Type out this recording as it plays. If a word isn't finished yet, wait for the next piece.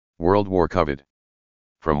World War COVID.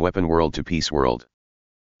 From Weapon World to Peace World.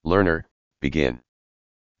 Learner, begin.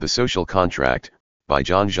 The Social Contract, by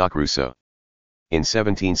Jean-Jacques Rousseau. In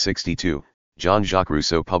 1762, Jean-Jacques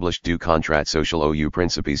Rousseau published Du Contrat social aux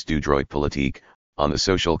principes du droit politique, on the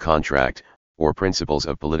social contract, or principles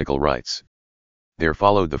of political rights. There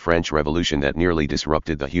followed the French Revolution that nearly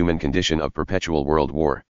disrupted the human condition of perpetual world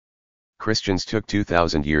war. Christians took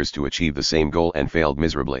 2,000 years to achieve the same goal and failed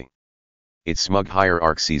miserably. Its smug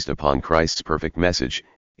hierarchy seized upon Christ's perfect message,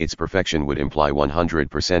 its perfection would imply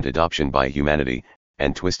 100% adoption by humanity,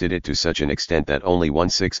 and twisted it to such an extent that only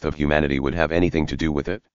 1/6 of humanity would have anything to do with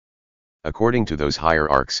it. According to those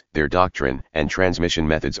hierarchs, their doctrine and transmission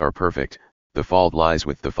methods are perfect. The fault lies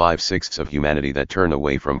with the 5/6 of humanity that turn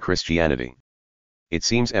away from Christianity. It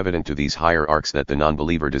seems evident to these hierarchs that the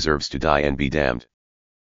non-believer deserves to die and be damned.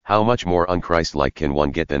 How much more unchristlike can one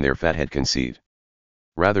get than their fathead concede?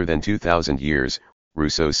 Rather than 2,000 years,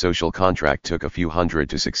 Rousseau's social contract took a few hundred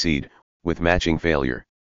to succeed, with matching failure.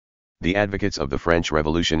 The advocates of the French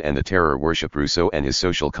Revolution and the Terror worshipped Rousseau and his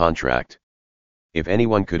social contract. If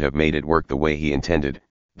anyone could have made it work the way he intended,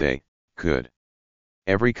 they could.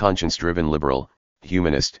 Every conscience-driven liberal,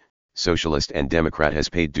 humanist, socialist and democrat has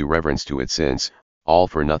paid due reverence to it since, all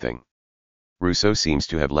for nothing. Rousseau seems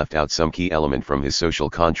to have left out some key element from his social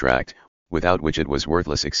contract, without which it was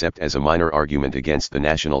worthless except as a minor argument against the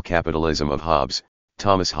national capitalism of Hobbes,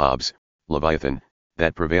 Thomas Hobbes, Leviathan,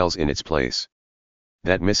 that prevails in its place.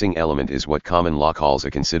 That missing element is what common law calls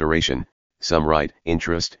a consideration, some right,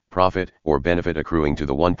 interest, profit, or benefit accruing to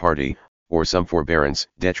the one party, or some forbearance,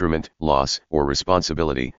 detriment, loss, or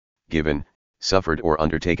responsibility, given, suffered or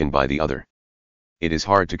undertaken by the other. It is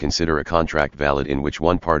hard to consider a contract valid in which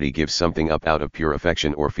one party gives something up out of pure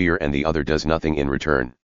affection or fear and the other does nothing in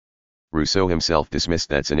return. Rousseau himself dismissed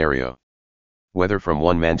that scenario. Whether from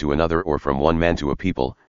one man to another or from one man to a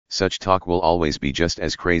people, such talk will always be just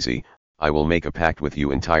as crazy. I will make a pact with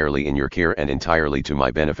you entirely in your care and entirely to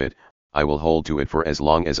my benefit. I will hold to it for as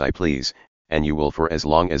long as I please, and you will for as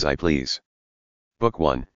long as I please. Book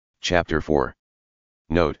 1, Chapter 4.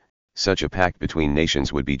 Note, such a pact between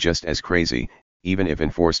nations would be just as crazy, even if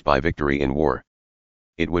enforced by victory in war.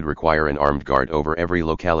 It would require an armed guard over every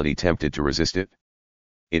locality tempted to resist it.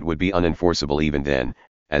 It would be unenforceable even then,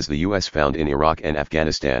 as the US found in Iraq and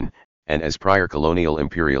Afghanistan, and as prior colonial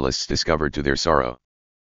imperialists discovered to their sorrow.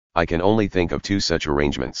 I can only think of two such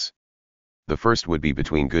arrangements. The first would be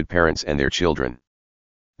between good parents and their children.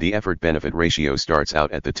 The effort-benefit ratio starts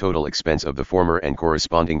out at the total expense of the former and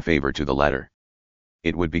corresponding favor to the latter.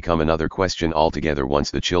 It would become another question altogether once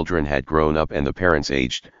the children had grown up and the parents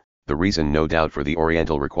aged, the reason no doubt for the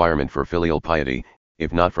Oriental requirement for filial piety,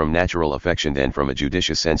 if not from natural affection then from a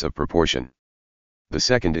judicious sense of proportion. The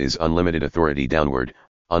second is unlimited authority downward,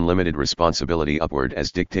 unlimited responsibility upward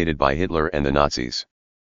as dictated by Hitler and the Nazis.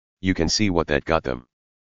 You can see what that got them.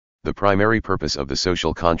 The primary purpose of the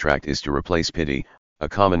social contract is to replace pity, a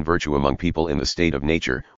common virtue among people in the state of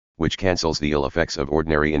nature, which cancels the ill effects of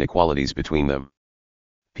ordinary inequalities between them.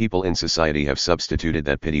 People in society have substituted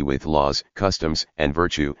that pity with laws, customs, and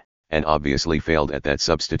virtue, and obviously failed at that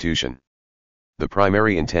substitution. The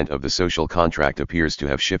primary intent of the social contract appears to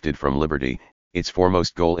have shifted from liberty, its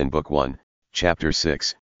foremost goal in Book 1, Chapter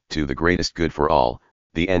 6, to the greatest good for all,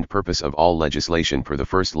 the end purpose of all legislation per the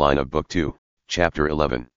first line of Book 2, Chapter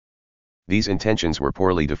 11. These intentions were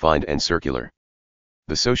poorly defined and circular.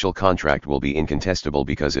 The social contract will be incontestable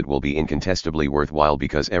because it will be incontestably worthwhile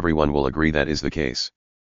because everyone will agree that is the case.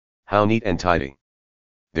 How neat and tidy.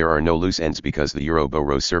 There are no loose ends because the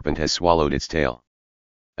Ouroboros serpent has swallowed its tail.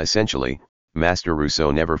 Essentially, Master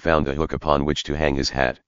Rousseau never found the hook upon which to hang his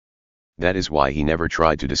hat. That is why he never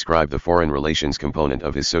tried to describe the foreign relations component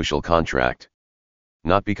of his social contract.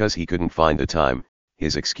 Not because he couldn't find the time,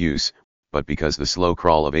 his excuse, but because the slow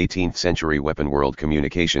crawl of 18th century weapon world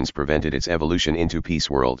communications prevented its evolution into peace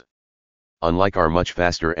world. Unlike our much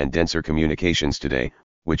faster and denser communications today,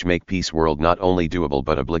 which make peace world not only doable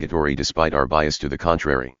but obligatory despite our bias to the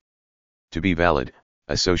contrary. To be valid,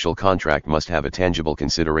 a social contract must have a tangible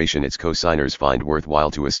consideration its co-signers find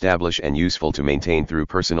worthwhile to establish and useful to maintain through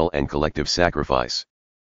personal and collective sacrifice.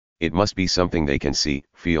 It must be something they can see,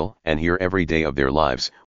 feel, and hear every day of their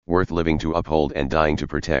lives, worth living to uphold and dying to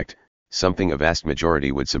protect, something a vast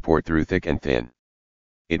majority would support through thick and thin.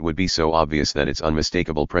 It would be so obvious that its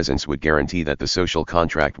unmistakable presence would guarantee that the social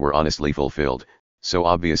contract were honestly fulfilled, so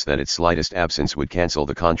obvious that its slightest absence would cancel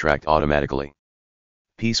the contract automatically.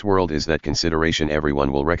 Peace world is that consideration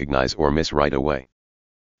everyone will recognize or miss right away.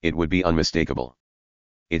 It would be unmistakable.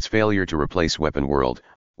 Its failure to replace weapon world,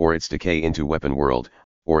 or its decay into weapon world,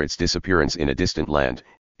 or its disappearance in a distant land,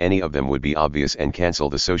 any of them would be obvious and cancel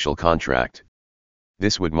the social contract.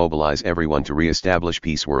 This would mobilize everyone to re-establish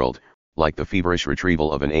PeaceWorld, like the feverish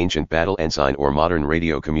retrieval of an ancient battle ensign or modern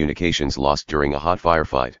radio communications lost during a hot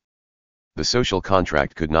firefight. The social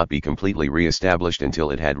contract could not be completely re-established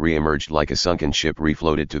until it had re-emerged like a sunken ship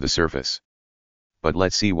refloated to the surface. But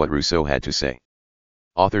let's see what Rousseau had to say.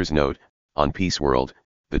 Author's note: on PeaceWorld,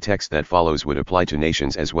 the text that follows would apply to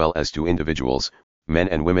nations as well as to individuals, men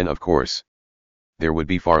and women of course. There would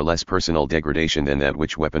be far less personal degradation than that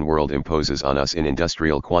which weapon world imposes on us in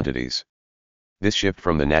industrial quantities. This shift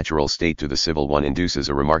from the natural state to the civil one induces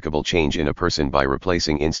a remarkable change in a person by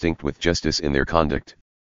replacing instinct with justice in their conduct.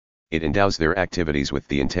 It endows their activities with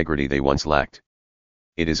the integrity they once lacked.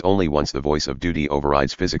 It is only once the voice of duty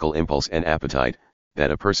overrides physical impulse and appetite,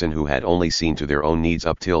 that a person who had only seen to their own needs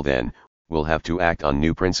up till then, will have to act on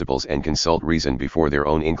new principles and consult reason before their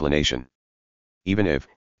own inclination. Even if,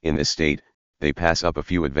 in this state, they pass up a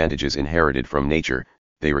few advantages inherited from nature,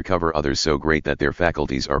 they recover others so great that their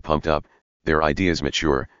faculties are pumped up, their ideas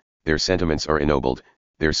mature, their sentiments are ennobled,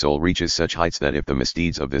 their soul reaches such heights that if the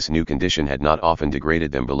misdeeds of this new condition had not often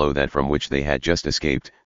degraded them below that from which they had just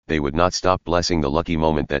escaped, they would not stop blessing the lucky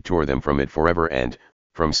moment that tore them from it forever and,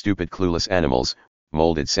 from stupid clueless animals,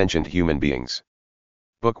 molded sentient human beings.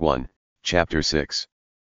 Book 1, Chapter 6.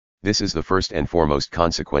 This is the first and foremost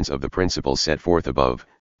consequence of the principles set forth above.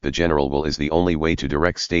 The general will is the only way to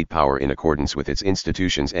direct state power in accordance with its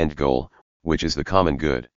institutions' end goal, which is the common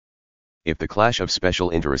good. If the clash of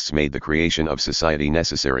special interests made the creation of society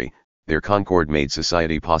necessary, their concord made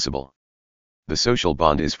society possible. The social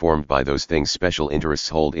bond is formed by those things special interests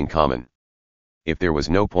hold in common. If there was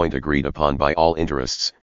no point agreed upon by all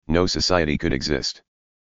interests, no society could exist.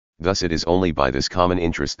 Thus it is only by this common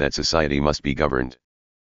interest that society must be governed.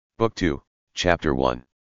 Book 2, Chapter 1.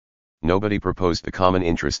 Nobody proposed the common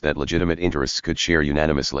interest that legitimate interests could share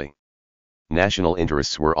unanimously. National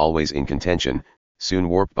interests were always in contention, soon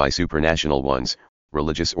warped by supranational ones,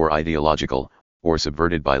 religious or ideological, or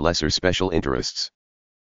subverted by lesser special interests.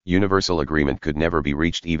 Universal agreement could never be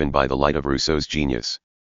reached even by the light of Rousseau's genius.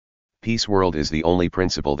 PeaceWorld is the only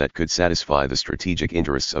principle that could satisfy the strategic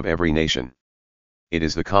interests of every nation. It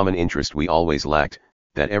is the common interest we always lacked,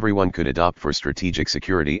 that everyone could adopt for strategic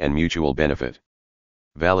security and mutual benefit.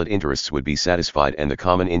 Valid interests would be satisfied and the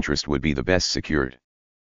common interest would be the best secured.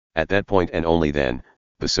 At that point and only then,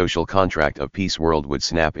 the social contract of PeaceWorld would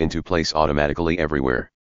snap into place automatically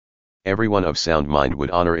everywhere. Everyone of sound mind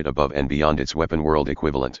would honor it above and beyond its weapon world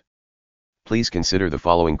equivalent. Please consider the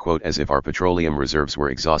following quote as if our petroleum reserves were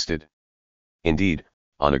exhausted. Indeed,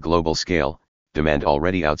 on a global scale, demand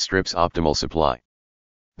already outstrips optimal supply.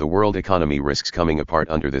 The world economy risks coming apart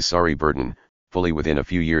under this sorry burden, fully within a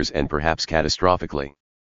few years and perhaps catastrophically.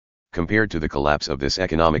 Compared to the collapse of this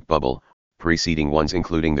economic bubble, preceding ones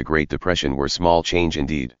including the Great Depression were small change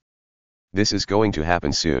indeed. This is going to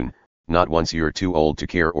happen soon, not once you're too old to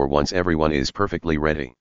care or once everyone is perfectly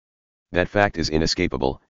ready. That fact is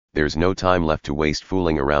inescapable, there's no time left to waste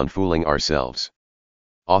fooling around fooling ourselves.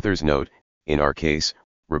 Author's note: in our case,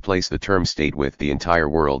 replace the term state with the entire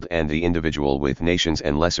world and the individual with nations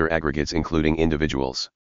and lesser aggregates including individuals.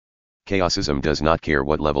 Chaosism does not care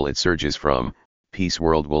what level it surges from.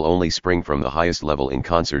 PeaceWorld will only spring from the highest level in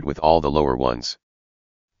concert with all the lower ones.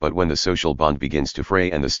 But when the social bond begins to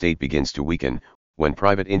fray and the state begins to weaken, when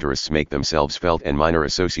private interests make themselves felt and minor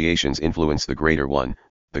associations influence the greater one,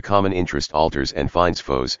 the common interest alters and finds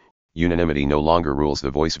foes, unanimity no longer rules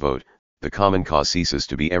the voice vote, the common cause ceases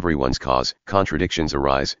to be everyone's cause, contradictions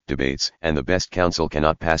arise, debates, and the best counsel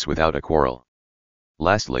cannot pass without a quarrel.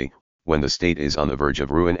 Lastly, when the state is on the verge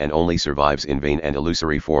of ruin and only survives in vain and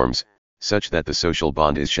illusory forms, such that the social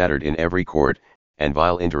bond is shattered in every court, and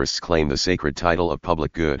vile interests claim the sacred title of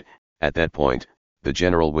public good, at that point, the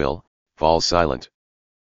general will falls silent.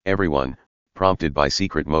 Everyone, prompted by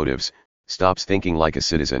secret motives, stops thinking like a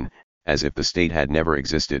citizen, as if the state had never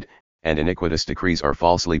existed, and iniquitous decrees are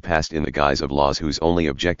falsely passed in the guise of laws whose only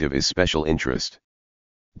objective is special interest.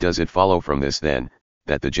 Does it follow from this then,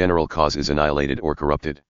 that the general cause is annihilated or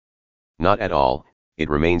corrupted? Not at all, it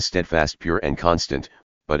remains steadfast, pure and constant,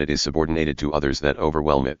 but it is subordinated to others that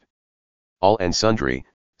overwhelm it. All and sundry,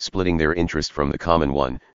 splitting their interest from the common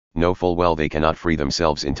one, know full well they cannot free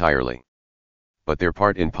themselves entirely. But their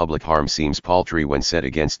part in public harm seems paltry when set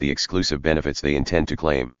against the exclusive benefits they intend to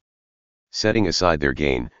claim. Setting aside their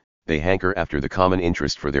gain, they hanker after the common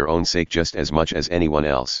interest for their own sake just as much as anyone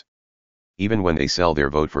else. Even when they sell their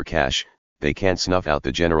vote for cash, they can't snuff out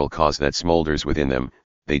the general cause that smolders within them,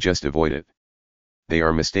 they just avoid it. They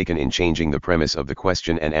are mistaken in changing the premise of the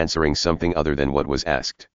question and answering something other than what was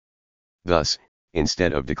asked. Thus,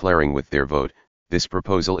 instead of declaring with their vote, This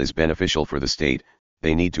proposal is beneficial for the state,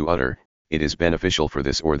 they need to utter, it is beneficial for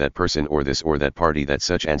this or that person or this or that party that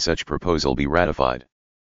such and such proposal be ratified.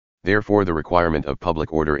 Therefore the requirement of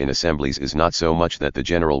public order in assemblies is not so much that the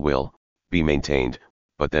general will be maintained,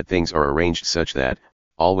 but that things are arranged such that,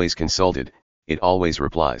 always consulted, it always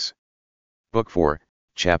replies. Book 4,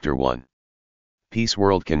 Chapter 1.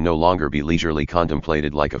 PeaceWorld can no longer be leisurely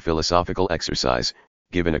contemplated like a philosophical exercise,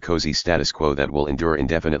 given a cozy status quo that will endure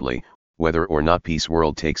indefinitely, whether or not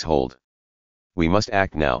PeaceWorld takes hold. We must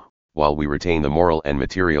act now, while we retain the moral and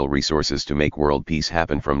material resources to make world peace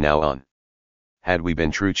happen from now on. Had we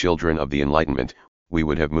been true children of the Enlightenment, we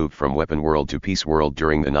would have moved from weapon world to peace world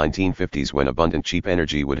during the 1950s when abundant cheap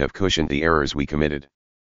energy would have cushioned the errors we committed.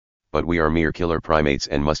 But we are mere killer primates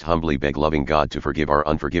and must humbly beg loving God to forgive our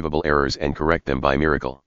unforgivable errors and correct them by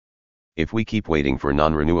miracle. If we keep waiting for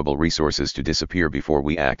non-renewable resources to disappear before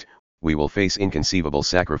we act, we will face inconceivable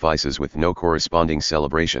sacrifices with no corresponding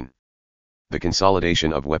celebration. The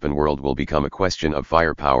consolidation of weapon world will become a question of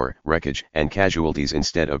firepower, wreckage, and casualties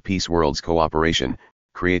instead of peace world's cooperation,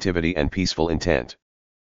 creativity and peaceful intent.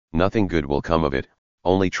 Nothing good will come of it,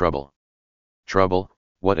 only trouble. Trouble,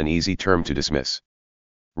 what an easy term to dismiss.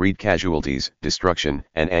 Read casualties, destruction,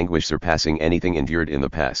 and anguish surpassing anything endured in the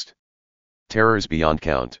past. Terrors beyond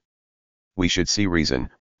count. We should see reason,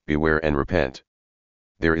 beware and repent.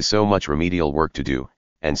 There is so much remedial work to do,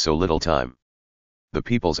 and so little time. The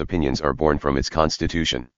people's opinions are born from its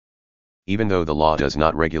constitution. Even though the law does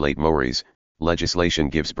not regulate mores, legislation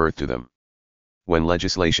gives birth to them. When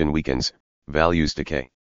legislation weakens, values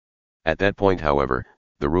decay. At that point, however,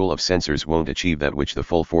 the rule of censors won't achieve that which the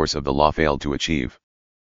full force of the law failed to achieve.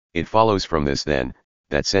 It follows from this then,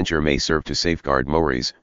 that censure may serve to safeguard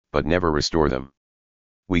mores, but never restore them.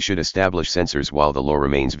 We should establish censors while the law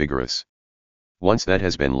remains vigorous. Once that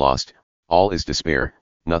has been lost, all is despair,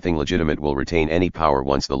 nothing legitimate will retain any power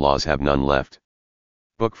once the laws have none left.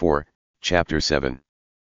 Book 4, Chapter 7.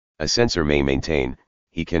 A censor may maintain,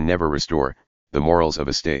 he can never restore, the morals of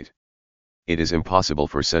a state. It is impossible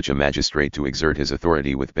for such a magistrate to exert his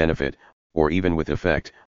authority with benefit, or even with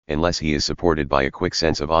effect, unless he is supported by a quick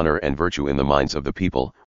sense of honor and virtue in the minds of the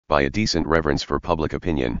people, by a decent reverence for public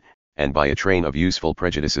opinion, and by a train of useful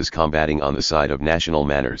prejudices combating on the side of national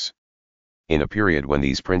manners. In a period when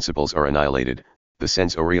these principles are annihilated, the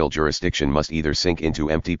censorial jurisdiction must either sink into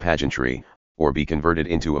empty pageantry, or be converted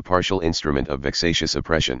into a partial instrument of vexatious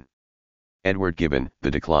oppression. Edward Gibbon,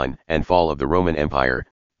 The Decline and Fall of the Roman Empire,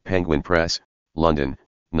 Penguin Press, London,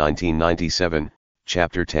 1997,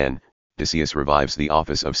 Chapter 10, Decius revives the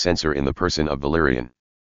office of censor in the person of Valerian.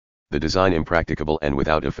 The design impracticable and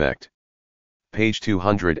without effect. Page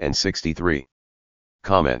 263.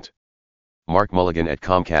 Comment. Mark Mulligan at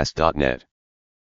Comcast.net.